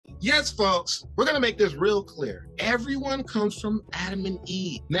Yes, folks, we're going to make this real clear. Everyone comes from Adam and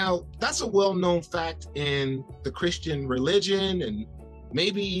Eve. Now, that's a well-known fact in the Christian religion and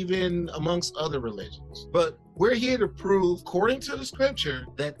maybe even amongst other religions. But we're here to prove, according to the scripture,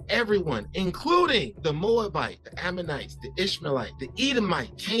 that everyone, including the Moabite, the Ammonites, the Ishmaelite, the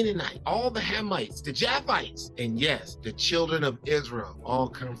Edomite, Canaanite, all the Hamites, the Japhites, and yes, the children of Israel, all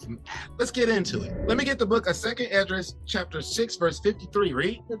come from Adam. Let's get into it. Let me get the book of 2 Esdras, chapter 6, verse 53.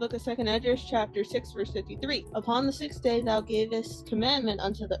 Read. The book of 2 Esdras, chapter 6, verse 53. Upon the 6th day thou gavest commandment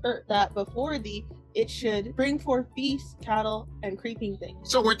unto the earth, that before thee it should bring forth beasts, cattle, and creeping things.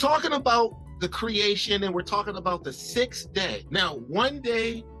 So we're talking about the creation, and we're talking about the 6th day. Now, one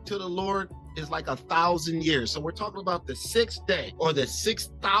day to the Lord is like 1,000 years. So we're talking about the 6th day, or the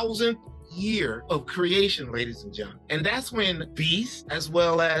 6,000th year of creation, ladies and gentlemen. And that's when beasts, as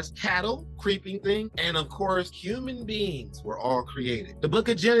well as cattle, creeping things, and of course, human beings were all created. The book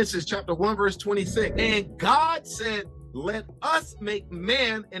of Genesis, chapter 1, verse 26. And God said, let us make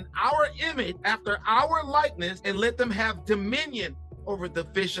man in our image, after our likeness, and let them have dominion over the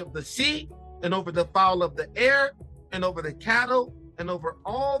fish of the sea, and over the fowl of the air, and over the cattle, and over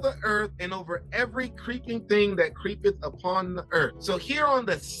all the earth, and over every creeping thing that creepeth upon the earth. So here on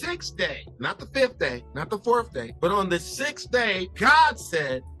the 6th day, not the 5th day, not the 4th day, but on the 6th day, God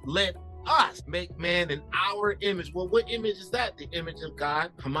said, let us make man in our image. Well, what image is that? The image of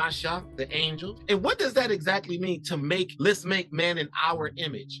God, Hamashiach, the angels. And what does that exactly mean to make, let's make man in our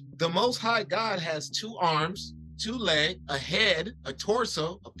image? The Most High God has 2 arms, 2 legs, a head, a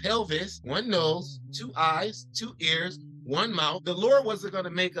torso, a pelvis, 1 nose, 2 eyes, 2 ears, 1 mouth. The Lord wasn't going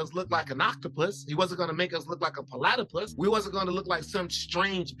to make us look like an octopus. He wasn't going to make us look like a platypus. We wasn't going to look like some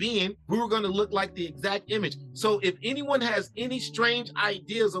strange being. We were going to look like the exact image. So if anyone has any strange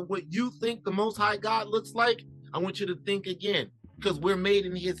ideas of what you think the Most High God looks like, I want you to think again, because we're made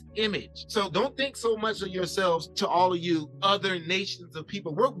in his image. So don't think so much of yourselves to all of you other nations of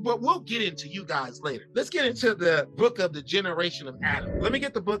people. We'll get into you guys later. Let's get into the book of the generation of Adam. Let me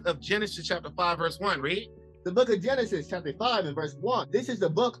get the book of Genesis chapter 5, verse 1. Read. The book of Genesis, chapter 5, and verse 1. This is the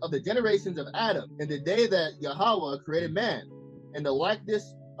book of the generations of Adam, in the day that Yahweh created man. In the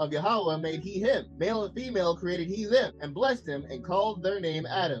likeness of Yahweh made he him. Male and female created he them, and blessed them, and called their name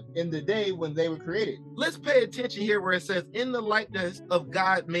Adam, in the day when they were created. Let's pay attention here where it says, in the likeness of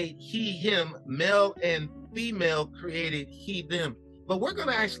God made he him, male and female created he them. But we're going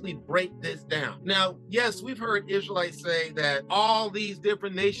to actually break this down. Now, yes, we've heard Israelites say that all these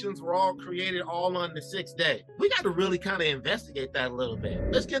different nations were all created all on the 6th day. We got to really kind of investigate that a little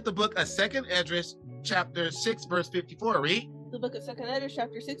bit. Let's get the book of 2 Esdras, chapter 6, verse 54. Read. The book of 2 Esdras,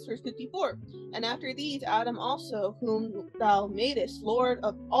 chapter 6, verse 54. And after these, Adam also, whom thou madest Lord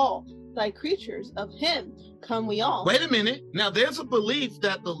of all thy creatures, of him come we all. Wait a minute. Now there's a belief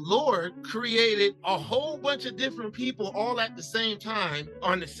that the Lord created a whole bunch of different people all at the same time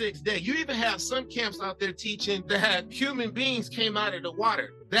on the 6th day. You even have some camps out there teaching that human beings came out of the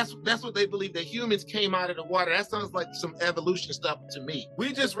water. That's what they believe, that humans came out of the water. That sounds like some evolution stuff to me.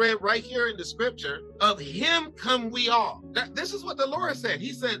 We just read right here in the scripture, of him come we all. This is what the Lord said.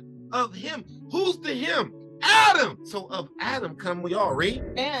 He said, of him. Who's the him? Adam. So of Adam come we all. Read.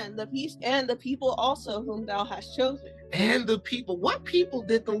 And the people also whom thou hast chosen. And the people. What people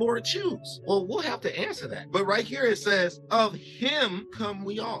did the Lord choose? Well, we'll have to answer that. But right here it says, of him come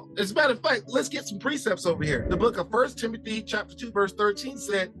we all. As a matter of fact, let's get some precepts over here. The book of 1 Timothy chapter 2, verse 13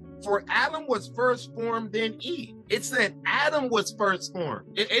 said, for Adam was first formed, then Eve. It said Adam was first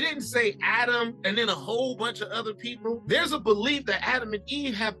formed. It didn't say Adam and then a whole bunch of other people. There's a belief that Adam and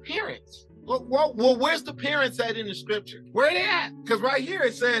Eve have parents. Well, where's the parents at in the scripture? Where are they at? Because right here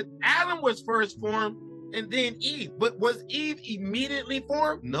it said Adam was first formed and then Eve. But was Eve immediately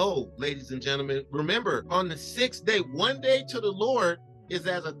formed? No, ladies and gentlemen. Remember, on the 6th day, one day to the Lord is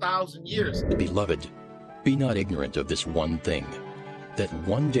as 1,000 years. Beloved, be not ignorant of this one thing, that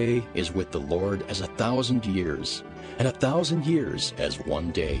one day is with the Lord as 1,000 years, and 1,000 years as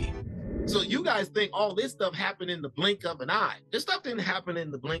one day. So you guys think all this stuff happened in the blink of an eye. This stuff didn't happen in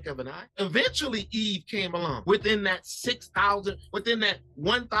the blink of an eye. Eventually Eve came along within that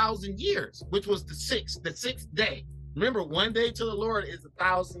 1,000 years, which was the 6th day. Remember, one day to the Lord is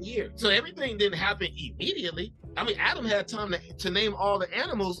 1,000 years. So everything didn't happen immediately. I mean, Adam had time to name all the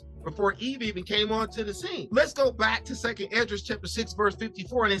animals before Eve even came onto the scene. Let's go back to 2 Esdras chapter 6, verse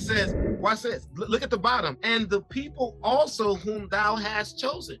 54, and it says, watch this, look at the bottom, and the people also whom thou hast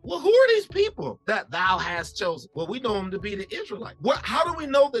chosen. Well, who are these people that thou hast chosen? Well, we know them to be the Israelites. How do we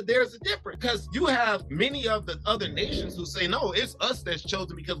know that there's a difference? Because you have many of the other nations who say, no, it's us that's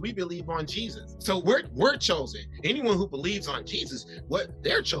chosen because we believe on Jesus. So we're chosen. Anyone who believes on Jesus,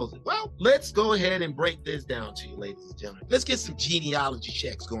 they're chosen. Well, let's go ahead and break this down to you, ladies and gentlemen. Let's get some genealogy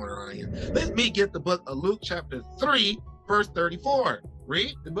checks going on here. Let me get the book of Luke chapter 3, verse 34.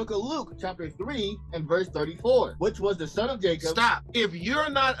 Read. The book of Luke, chapter 3 and verse 34, which was the son of Jacob. Stop. If you're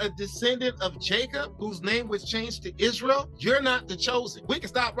not a descendant of Jacob, whose name was changed to Israel, you're not the chosen. We can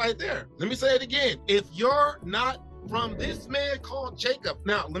stop right there. Let me say it again. If you're not from this man called Jacob.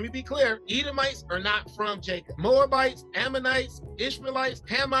 Now, let me be clear. Edomites are not from Jacob. Moabites, Ammonites, Ishmaelites,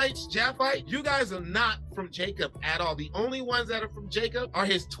 Hamites, Japhites, you guys are not from Jacob at all. The only ones that are from Jacob are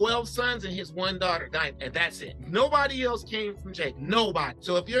his 12 sons and his one daughter, Dinah, and that's it. Nobody else came from Jacob. Nobody.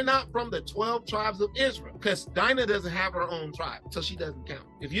 So if you're not from the 12 tribes of Israel, because Dinah doesn't have her own tribe, so she doesn't count.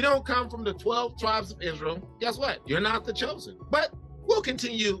 If you don't come from the 12 tribes of Israel, guess what? You're not the chosen. But we'll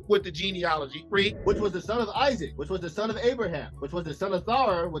continue with the genealogy. Read. Which was the son of Isaac, which was the son of Abraham, which was the son of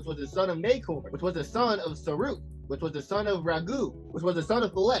Thar, which was the son of Nahor, which was the son of Saruk, which was the son of Ragu, which was the son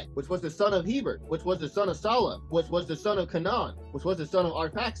of Phelek, which was the son of Heber, which was the son of Salah, which was the son of Canaan, which was the son of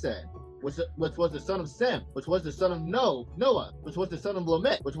Arphaxad, which was the son of Sem, which was the son of Noah, which was the son of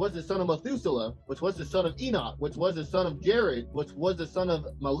Lamech, which was the son of Methuselah, which was the son of Enoch, which was the son of Jared, which was the son of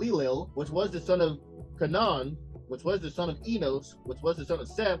Malilil, which was the son of Canaan, which was the son of Enos, which was the son of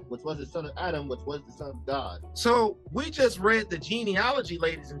Seth, which was the son of Adam, which was the son of God. So we just read the genealogy,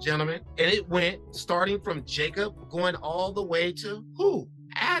 ladies and gentlemen, and it went starting from Jacob, going all the way to who?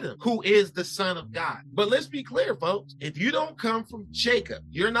 Adam, who is the son of God. But let's be clear, folks. If you don't come from Jacob,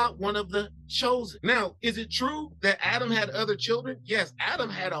 you're not one of the chosen. Now, is it true that Adam had other children? Yes, Adam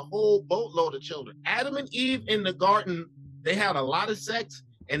had a whole boatload of children. Adam and Eve in the garden, they had a lot of sex,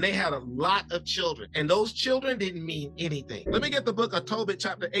 and they had a lot of children. And those children didn't mean anything. Let me get the book of Tobit,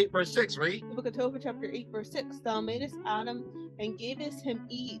 chapter 8, verse 6, read. The book of Tobit, chapter 8, verse 6. Thou madest Adam and gavest him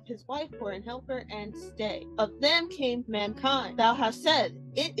Eve, his wife, for an helper and stay. Of them came mankind. Thou hast said,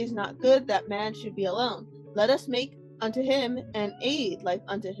 it is not good that man should be alone. Let us make unto him an aid like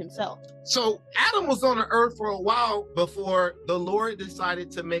unto himself. So Adam was on the earth for a while before the Lord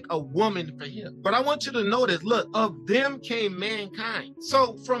decided to make a woman for him. But I want you to notice, look, of them came mankind.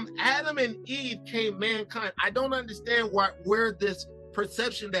 So from Adam and Eve came mankind. I don't understand where this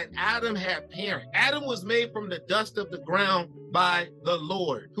perception that Adam had parents. Adam was made from the dust of the ground by the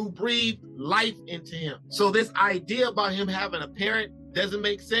Lord, who breathed life into him. So this idea about him having a parent doesn't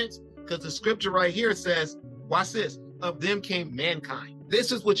make sense, because the scripture right here says, watch this, of them came mankind.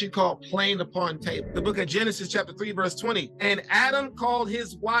 This is what you call plain upon table. The book of Genesis chapter 3, verse 20. And Adam called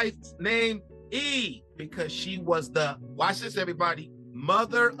his wife's name Eve, because she was the, watch this everybody,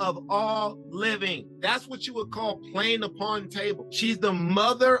 mother of all living. That's what you would call plain upon table. She's the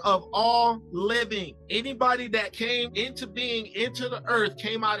mother of all living. Anybody that came into being into the earth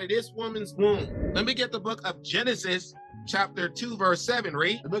came out of this woman's womb. Let me get the book of Genesis chapter 2, verse 7,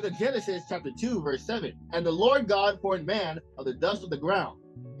 read. The book of Genesis, chapter 2, verse 7. And the Lord God formed man of the dust of the ground,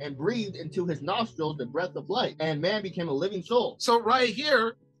 and breathed into his nostrils the breath of life, and man became a living soul. So right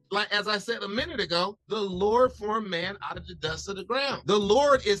here, like as I said a minute ago, the Lord formed man out of the dust of the ground. The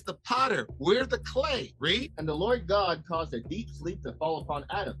Lord is the potter. We're the clay. Read. And the Lord God caused a deep sleep to fall upon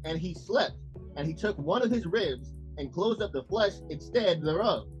Adam, and he slept, and he took one of his ribs and closed up the flesh instead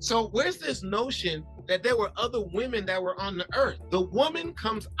thereof. So where's this notion that there were other women that were on the earth? The woman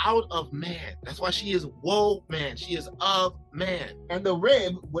comes out of man. That's why she is woe man. She is of man. And the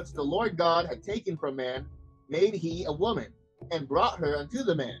rib which the Lord God had taken from man made he a woman, and brought her unto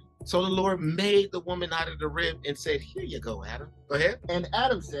the man. So the Lord made the woman out of the rib and said, here you go, Adam. Go ahead. And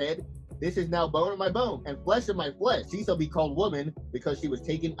Adam said, this is now bone of my bone, and flesh of my flesh. She shall be called woman, because she was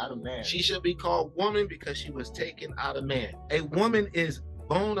taken out of man. She shall be called woman because she was taken out of man. A woman is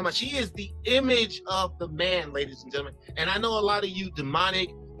bone of my, she is the image of the man, ladies and gentlemen. And I know a lot of you demonic,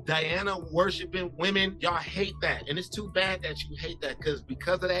 Diana worshiping women, y'all hate that. And it's too bad that you hate that,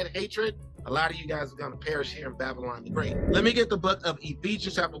 because of that hatred, a lot of you guys are going to perish here in Babylon the Great. Let me get the book of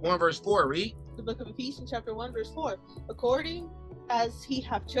Ephesians chapter 1, verse 4, read. The book of Ephesians chapter 1, verse 4. According as he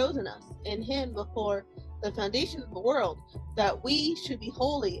hath chosen us in him before the foundation of the world, that we should be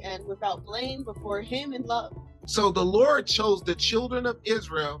holy and without blame before him in love. So the Lord chose the children of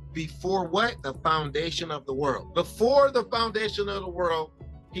Israel before what? The foundation of the world. Before the foundation of the world,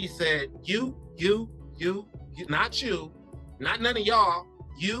 he said, you, not you, not none of y'all,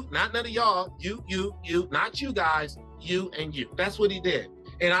 you, not none of y'all, you, not you guys, you and you. That's what he did.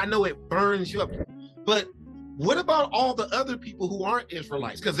 And I know it burns you up. But what about all the other people who aren't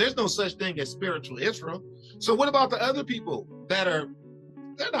Israelites? Because there's no such thing as spiritual Israel. So what about the other people that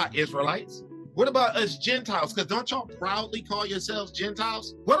they're not Israelites? What about us Gentiles? Because don't y'all proudly call yourselves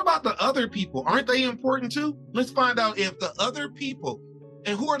Gentiles? What about the other people? Aren't they important too? Let's find out if the other people,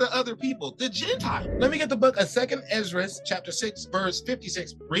 and who are the other people? The Gentiles. Let me get the book of 2nd Esdras, chapter 6, verse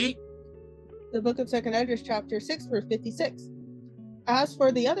 56. Read. The book of 2nd Esdras, chapter 6, verse 56. As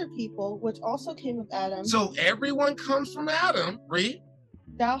for the other people, which also came of Adam. So everyone comes from Adam. Read.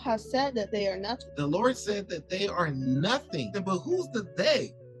 Thou hast said that they are nothing. The Lord said that they are nothing. But who's the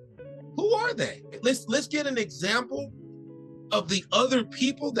they? Who are they? Let's get an example of the other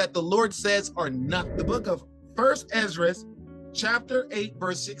people that the Lord says are not. The book of 1st Esdras, chapter 8,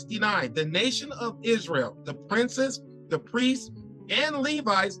 verse 69. The nation of Israel, the princes, the priests, and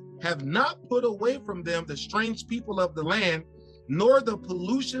Levites have not put away from them the strange people of the land, nor the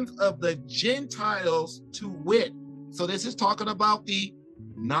pollutions of the Gentiles to wit. So this is talking about the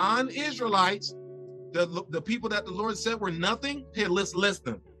non-Israelites, the people that the Lord said were nothing. Here, let's list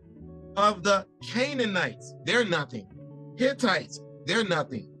them. Of the Canaanites, they're nothing. Hittites, they're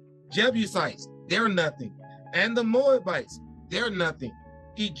nothing. Jebusites, they're nothing. And the Moabites, they're nothing.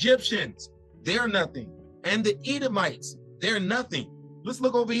 Egyptians, they're nothing. And the Edomites, they're nothing. Let's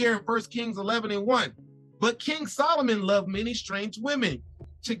look over here in 1 Kings 11:1. But King Solomon loved many strange women,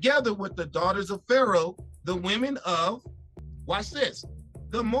 together with the daughters of Pharaoh, the women of, watch this,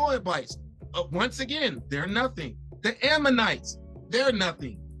 the Moabites. Once again, they're nothing. The Ammonites, they're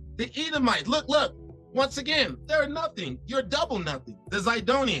nothing. The Edomites, look, once again, they're nothing. You're double nothing. The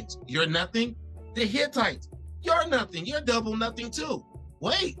Zidonians, you're nothing. The Hittites, you're nothing. You're double nothing too.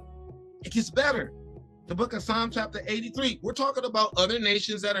 Wait, it gets better. The book of Psalm chapter 83, we're talking about other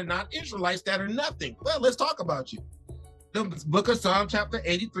nations that are not Israelites that are nothing. Well, let's talk about you. The book of Psalm chapter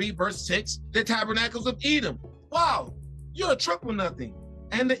 83, verse 6, the tabernacles of Edom. Wow, you're a triple nothing.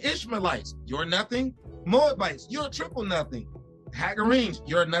 And the Ishmaelites, you're nothing. Moabites, you're a triple nothing. Hagarenes,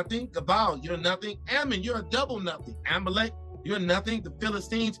 you're nothing. Gabal, you're nothing. Ammon, you're a double nothing. Amalek, you're nothing. The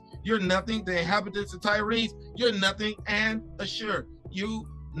Philistines, you're nothing. The inhabitants of Tyre, you're nothing. And Ashur, you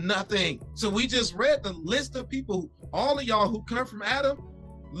nothing. So we just read the list of people, all of y'all who come from Adam.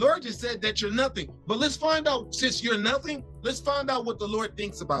 Lord just said that you're nothing. But let's find out, since you're nothing, let's find out what the Lord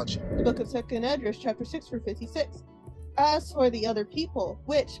thinks about you. The book of 2nd Esdras, chapter 6, verse 56. As for the other people,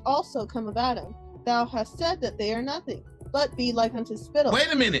 which also come of Adam, thou hast said that they are nothing, but be like unto spittle.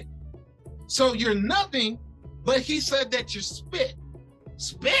 Wait a minute. So you're nothing, but he said that you're spit.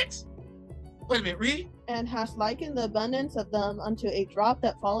 Spit? Wait a minute, read. And hast likened the abundance of them unto a drop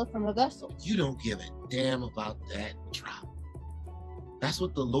that falleth from a vessel. You don't give a damn about that drop. That's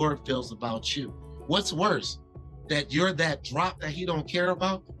what the Lord feels about you. What's worse, that you're that drop that he don't care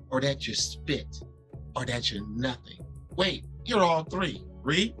about, or that you're spit, or that you're nothing? Wait, you're all three.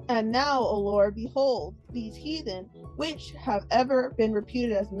 Read. And now, O Lord, behold, these heathen, which have ever been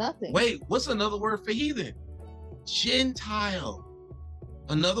reputed as nothing. Wait, what's another word for heathen? Gentile.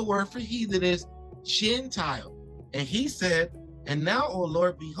 Another word for heathen is Gentile. And he said, and now, O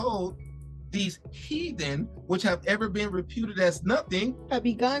Lord, behold, these heathen, which have ever been reputed as nothing, have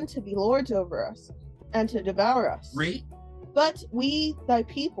begun to be lords over us, and to devour us. Read. But we, thy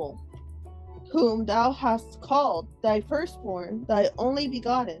people, whom thou hast called thy firstborn, thy only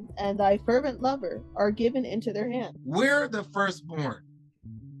begotten, and thy fervent lover, are given into their hand. We're the firstborn.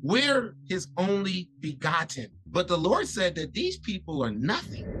 We're his only begotten. But the Lord said that these people are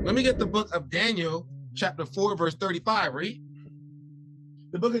nothing. Let me get the book of Daniel, chapter 4, verse 35. Read.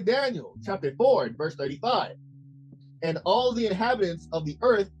 The book of Daniel, chapter 4, verse 35. And all the inhabitants of the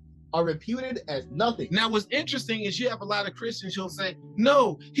earth are reputed as nothing. Now, what's interesting is you have a lot of Christians who'll say,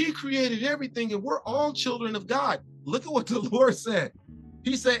 no, he created everything and we're all children of God. Look at what the Lord said.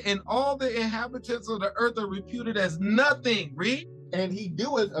 He said, and all the inhabitants of the earth are reputed as nothing. Read. And he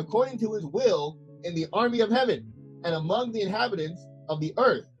doeth according to his will in the army of heaven and among the inhabitants of the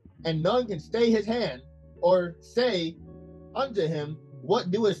earth, and none can stay his hand or say unto him,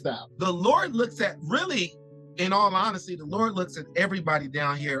 what doest thou? The Lord looks at, really, in all honesty, the Lord looks at everybody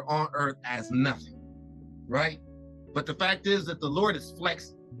down here on earth as nothing, right? But the fact is that the Lord is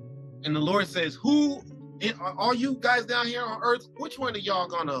flexing. And the Lord says, who, all you guys down here on earth, which one of y'all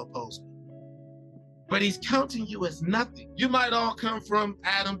gonna oppose me? But he's counting you as nothing. You might all come from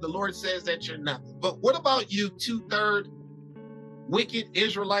Adam. The Lord says that you're nothing. But what about you 2/3 wicked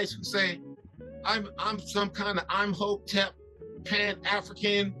Israelites who say, I'm some kind of, I'm Hotep,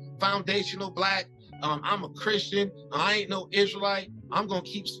 Pan-African, foundational black, I'm a Christian, I ain't no Israelite. I'm going to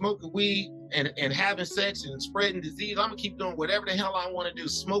keep smoking weed and having sex and spreading disease. I'm going to keep doing whatever the hell I want to do,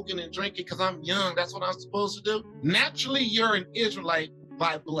 smoking and drinking because I'm young. That's what I'm supposed to do. Naturally, you're an Israelite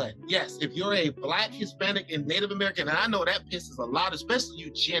by blood. Yes, if you're a Black, Hispanic, and Native American, and I know that pisses a lot, especially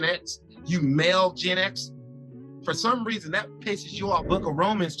you Gen X, you male Gen X. For some reason, that pisses you off. Book of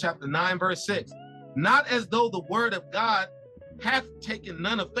Romans, chapter 9, verse 6. Not as though the word of God hath taken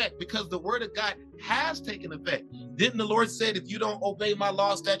none effect, because the word of God has taken effect. Didn't the Lord say, if you don't obey my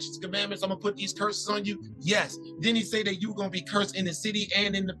law, statutes, commandments, I'm gonna put these curses on you? Yes. Didn't he say that you were gonna be cursed in the city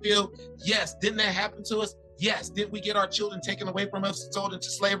and in the field? Yes. Didn't that happen to us? Yes. Didn't we get our children taken away from us and sold into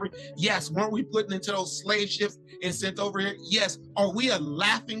slavery? Yes. Weren't we put into those slave ships and sent over here? Yes. Are we a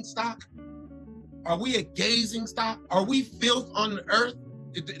laughing stock? Are we a gazing stock? Are we filth on the earth?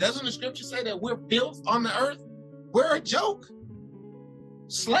 Doesn't the scripture say that we're filth on the earth? We're a joke.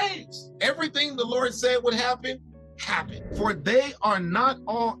 Slaves. Everything the Lord said would happen, happened. For they are not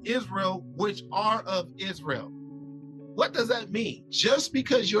all Israel which are of Israel. What does that mean? Just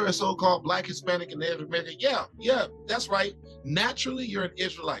because you're a so-called Black, Hispanic, and Native American, yeah, that's right. Naturally, you're an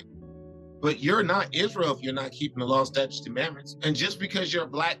Israelite. But you're not Israel if you're not keeping the law, statutes, commandments. And just because you're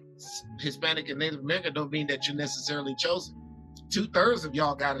Black, Hispanic, and Native American don't mean that you're necessarily chosen. 2/3 of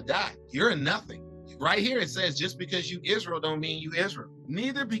y'all gotta die. You're a nothing. Right here it says, just because you Israel don't mean you Israel.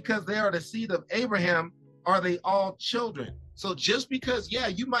 Neither because they are the seed of Abraham are they all children. So just because, yeah,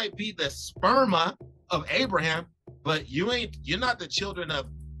 you might be the sperma of Abraham, but you're not the children of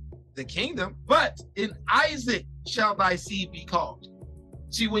the kingdom. But in Isaac shall thy seed be called.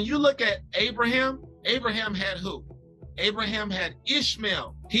 See, when you look at Abraham, Abraham had who? Abraham had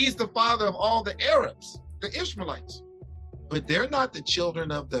Ishmael. He's the father of all the Arabs, the Ishmaelites. But they're not the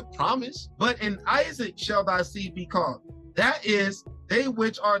children of the promise. But in Isaac shall thy seed be called. That is, they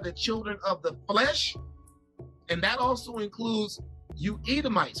which are the children of the flesh. And that also includes you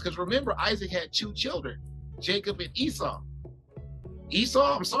Edomites. Because remember, Isaac had 2 children, Jacob and Esau.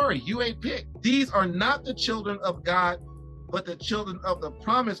 Esau, I'm sorry, you ain't picked. These are not the children of God, but the children of the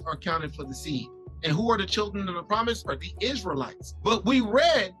promise are counted for the seed. And who are the children of the promise? Are the Israelites. But we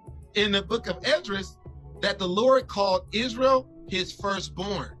read in the book of Esdras that the Lord called Israel his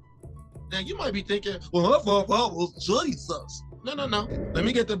firstborn. Now you might be thinking, well, Jesus. No. Let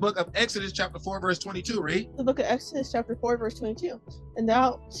me get the book of Exodus chapter 4, verse 22, read. The book of Exodus chapter 4, verse 22. And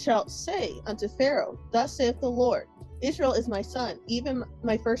thou shalt say unto Pharaoh, thus saith the Lord, Israel is my son, even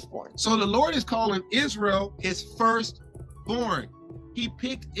my firstborn. So the Lord is calling Israel his firstborn. He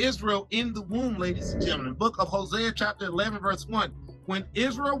picked Israel in the womb, ladies and gentlemen. Book of Hosea chapter 11, verse 1. When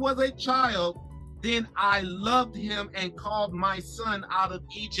Israel was a child, then I loved him and called my son out of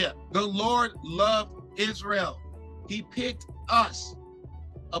Egypt. The Lord loved Israel. He picked us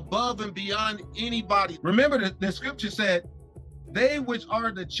above and beyond anybody. Remember that the scripture said, they which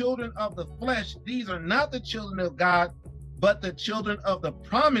are the children of the flesh, these are not the children of God, but the children of the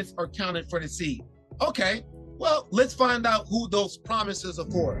promise are counted for the seed. Okay, well, let's find out who those promises are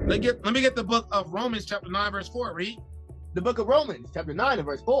for. Let me get the book of Romans chapter 9, verse 4, read. The book of Romans chapter 9 and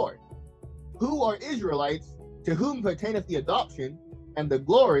verse 4. Who are Israelites, to whom pertaineth the adoption, and the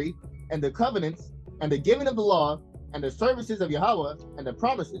glory, and the covenants, and the giving of the law, and the services of Yahweh, and the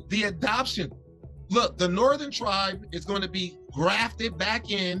promises. The adoption. Look, the northern tribe is going to be grafted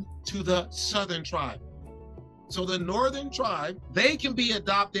back in to the southern tribe. So the northern tribe, they can be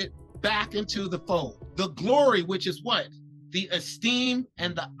adopted back into the fold. The glory, which is what? The esteem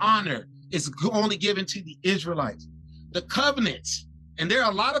and the honor is only given to the Israelites. The covenants, and there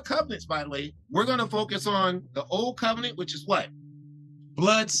are a lot of covenants, by the way. We're going to focus on the old covenant, which is what?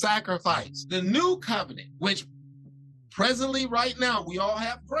 Blood sacrifice. The new covenant, which presently right now, we all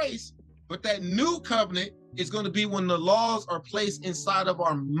have grace, but that new covenant is going to be when the laws are placed inside of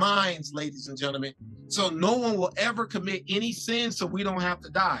our minds, ladies and gentlemen. So no one will ever commit any sin, so we don't have to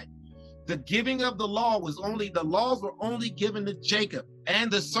die. The giving of the law the laws were only given to Jacob, and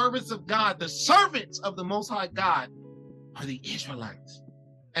the servants of God, the servants of the Most High God, are the Israelites.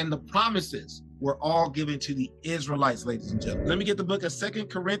 And the promises were all given to the Israelites, ladies and gentlemen. Let me get the book of 2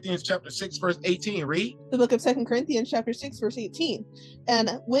 Corinthians chapter 6, verse 18, read. The book of 2 Corinthians chapter 6, verse 18.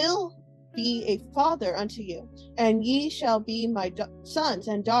 And will be a father unto you, and ye shall be my sons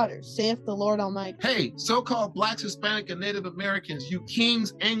and daughters, saith the Lord Almighty. Hey, so-called Blacks, Hispanic, and Native Americans, you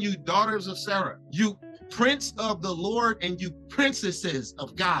kings and you daughters of Sarah, you prince of the Lord and you princesses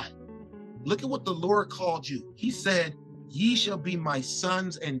of God. Look at what the Lord called you. He said, ye shall be my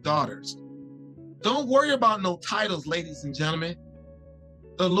sons and daughters. Don't worry about no titles, ladies and gentlemen.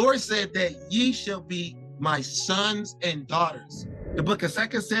 The Lord said that ye shall be my sons and daughters. The book of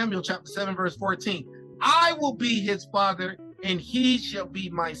 2 Samuel chapter 7, verse 14. I will be his father and he shall be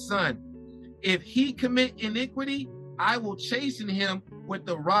my son. If he commit iniquity, I will chasten him with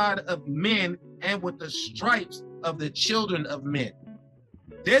the rod of men and with the stripes of the children of men.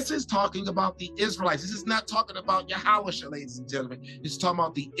 This is talking about the Israelites. This is not talking about Yahweh, ladies and gentlemen. It's talking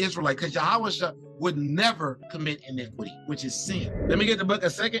about the Israelites, because Yahweh would never commit iniquity, which is sin. Let me get the book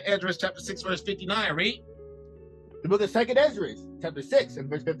of 2nd Esdras, chapter 6, verse 59. Read. The book of 2nd Esdras, chapter 6, and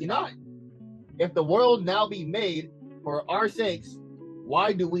verse 59. If the world now be made for our sakes,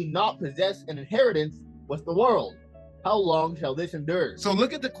 why do we not possess an inheritance with the world? How long shall this endure? So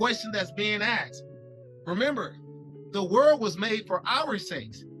look at the question that's being asked. Remember, the world was made for our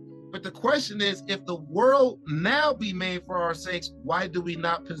sakes. But the question is, if the world now be made for our sakes, why do we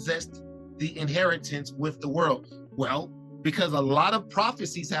not possess the inheritance with the world? Well, because a lot of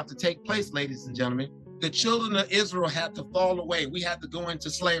prophecies have to take place, ladies and gentlemen. The children of Israel had to fall away. We had to go into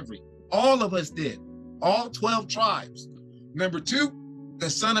slavery. All of us did. All 12 tribes. Number 2, the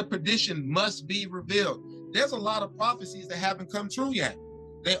son of perdition must be revealed. There's a lot of prophecies that haven't come true yet.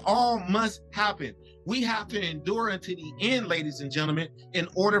 They all must happen. We have to endure unto the end, ladies and gentlemen, in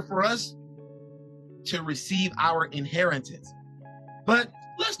order for us to receive our inheritance. But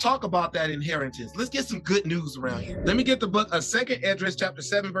let's talk about that inheritance. Let's get some good news around here. Let me get the book of 2nd Esdras, chapter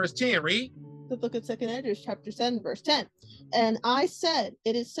 7, verse 10. Read. The book of 2nd Esdras, chapter 7, verse 10. And I said,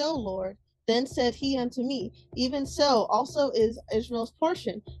 It is so, Lord. Then said he unto me, Even so also is Israel's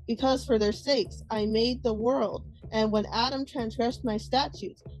portion, because for their sakes I made the world. And when Adam transgressed my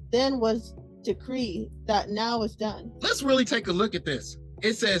statutes, then was decree that now is done. Let's really take a look at this.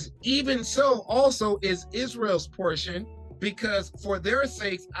 It says, even so also is Israel's portion, because for their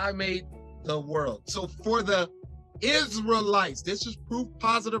sakes I made the world. So for the Israelites, this is proof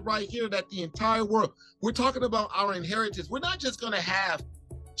positive right here that the entire world, we're talking about our inheritance. We're not just going to have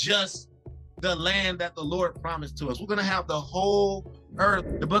just the land that the Lord promised to us. We're going to have the whole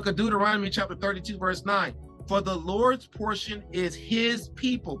earth. The book of Deuteronomy, chapter 32, verse 9. For the Lord's portion is his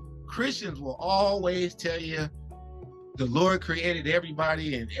people. Christians will always tell you the Lord created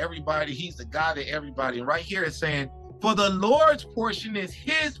everybody, and everybody, he's the God of everybody. And right here it's saying, for the Lord's portion is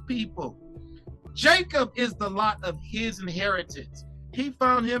his people. Jacob is the lot of his inheritance. He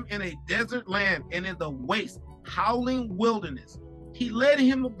found him in a desert land and in the waste, howling wilderness. He led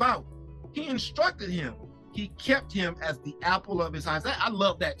him about. He instructed him. He kept him as the apple of his eyes. I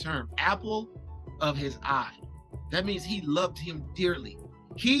love that term, apple of his eye. That means he loved him dearly.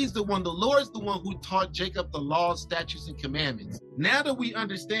 He's the one, the Lord's the one who taught Jacob the laws, statutes, and commandments. Now that we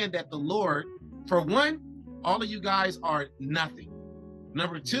understand that the Lord, for one, all of you guys are nothing.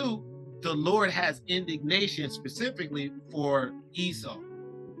 Number 2, the Lord has indignation specifically for Esau.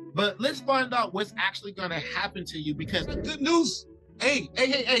 But let's find out what's actually going to happen to you, because the good news, hey,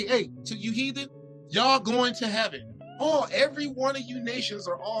 to you heathen, y'all going to heaven. Oh, every one of you nations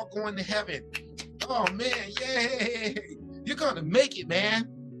are all going to heaven. Oh man, yay. You're going to make it, man.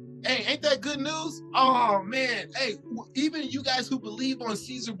 Hey, ain't that good news? Oh man, hey, even you guys who believe on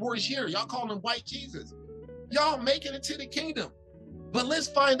Caesar Borgia, y'all call him white Jesus. Y'all making it to the kingdom. But let's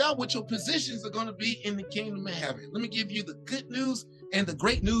find out what your positions are going to be in the kingdom of heaven. Let me give you the good news and the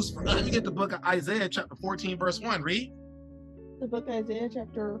great news for us. Let me get the book of Isaiah, chapter 14, verse 1. Read. The book of Isaiah,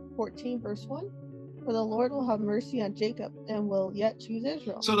 chapter 14, verse 1. For the Lord will have mercy on Jacob and will yet choose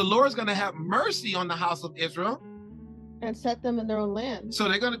Israel. So the Lord's going to have mercy on the house of Israel. And set them in their own land. So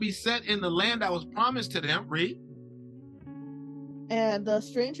they're going to be set in the land that was promised to them. Read. And the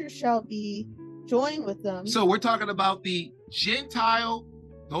strangers shall be joined with them. So we're talking about the Gentile,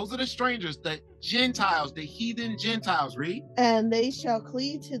 those are the strangers, the Gentiles, the heathen Gentiles. Read. And they shall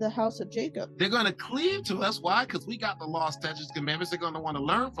cleave to the house of Jacob. They're going to cleave to us. Why? Because we got the law, statutes, commandments. They're going to want to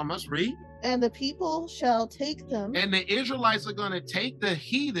learn from us. Read. And the people shall take them. And the Israelites are going to take the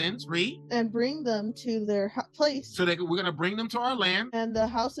heathens. Read. And bring them to their place. So we're going to bring them to our land. And the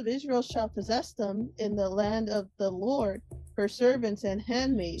house of Israel shall possess them in the land of the Lord for servants and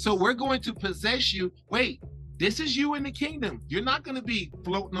handmaids. So we're going to possess you. Wait. This is you in the kingdom. You're not going to be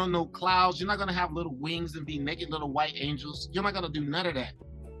floating on no clouds. You're not going to have little wings and be naked little white angels. You're not going to do none of that.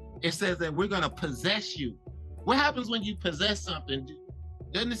 It says that we're going to possess you. What happens when you possess something?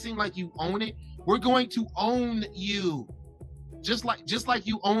 Doesn't it seem like you own it? We're going to own you. Just like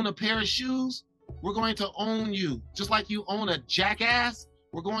you own a pair of shoes, we're going to own you. Just like you own a jackass,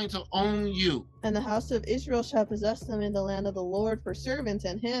 we're going to own you. And the house of Israel shall possess them in the land of the Lord for servants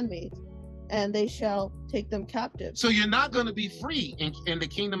and handmaids. And they shall take them captive. So you're not going to be free in the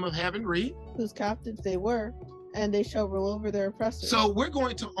kingdom of heaven. Read. Whose captives they were, and they shall rule over their oppressors. So we're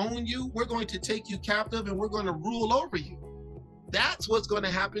going to own you. We're going to take you captive, and we're going to rule over you. That's what's going to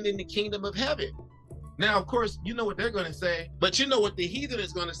happen in the kingdom of heaven. Now, of course, you know what they're going to say, but you know what the heathen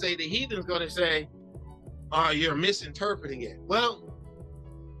is going to say. The heathen is going to say, oh, you're misinterpreting it. Well,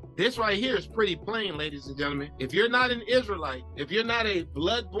 this right here is pretty plain, ladies and gentlemen. If you're not an Israelite, if you're not a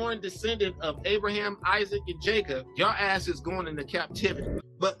blood-born descendant of Abraham, Isaac, and Jacob, your ass is going into captivity.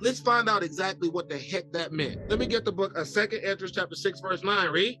 But let's find out exactly what the heck that meant. Let me get the book of 2 Esdras chapter 6, verse 9.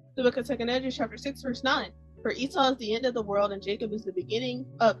 Read. The book of 2 Esdras chapter 6, verse 9. For Esau is the end of the world, and Jacob is the beginning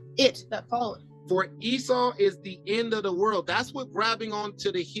of it that followeth. For Esau is the end of the world. That's what grabbing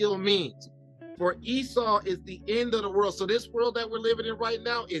onto the heel means. For Esau is the end of the world. So this world that we're living in right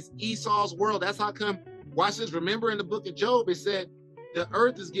now is Esau's world. That's how come, watch this, remember in the book of Job, it said, the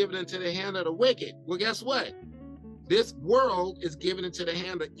earth is given into the hand of the wicked. Well, guess what? This world is given into the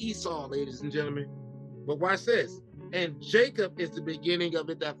hand of Esau, ladies and gentlemen. But watch this. And Jacob is the beginning of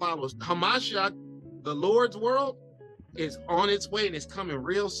it that follows. Hamashiach, the Lord's world, is on its way and it's coming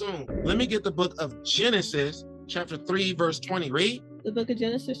real soon. Let me get the book of Genesis, chapter 3, verse 20. Read. The book of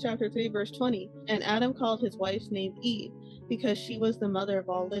Genesis chapter 3, verse 20. And Adam called his wife's name Eve, because she was the mother of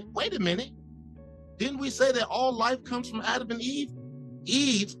all living. Wait a minute. Didn't we say that all life comes from Adam and Eve?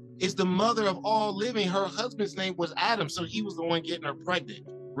 Eve is the mother of all living. Her husband's name was Adam, so he was the one getting her pregnant.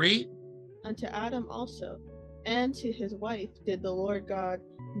 Read. Unto Adam also, and to his wife did the Lord God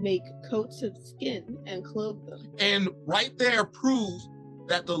make coats of skin and clothe them. And right there proves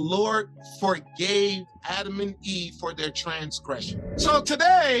that the Lord forgave Adam and Eve for their transgression. So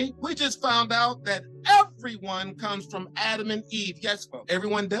today, we just found out that everyone comes from Adam and Eve. Yes,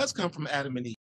 everyone does come from Adam and Eve.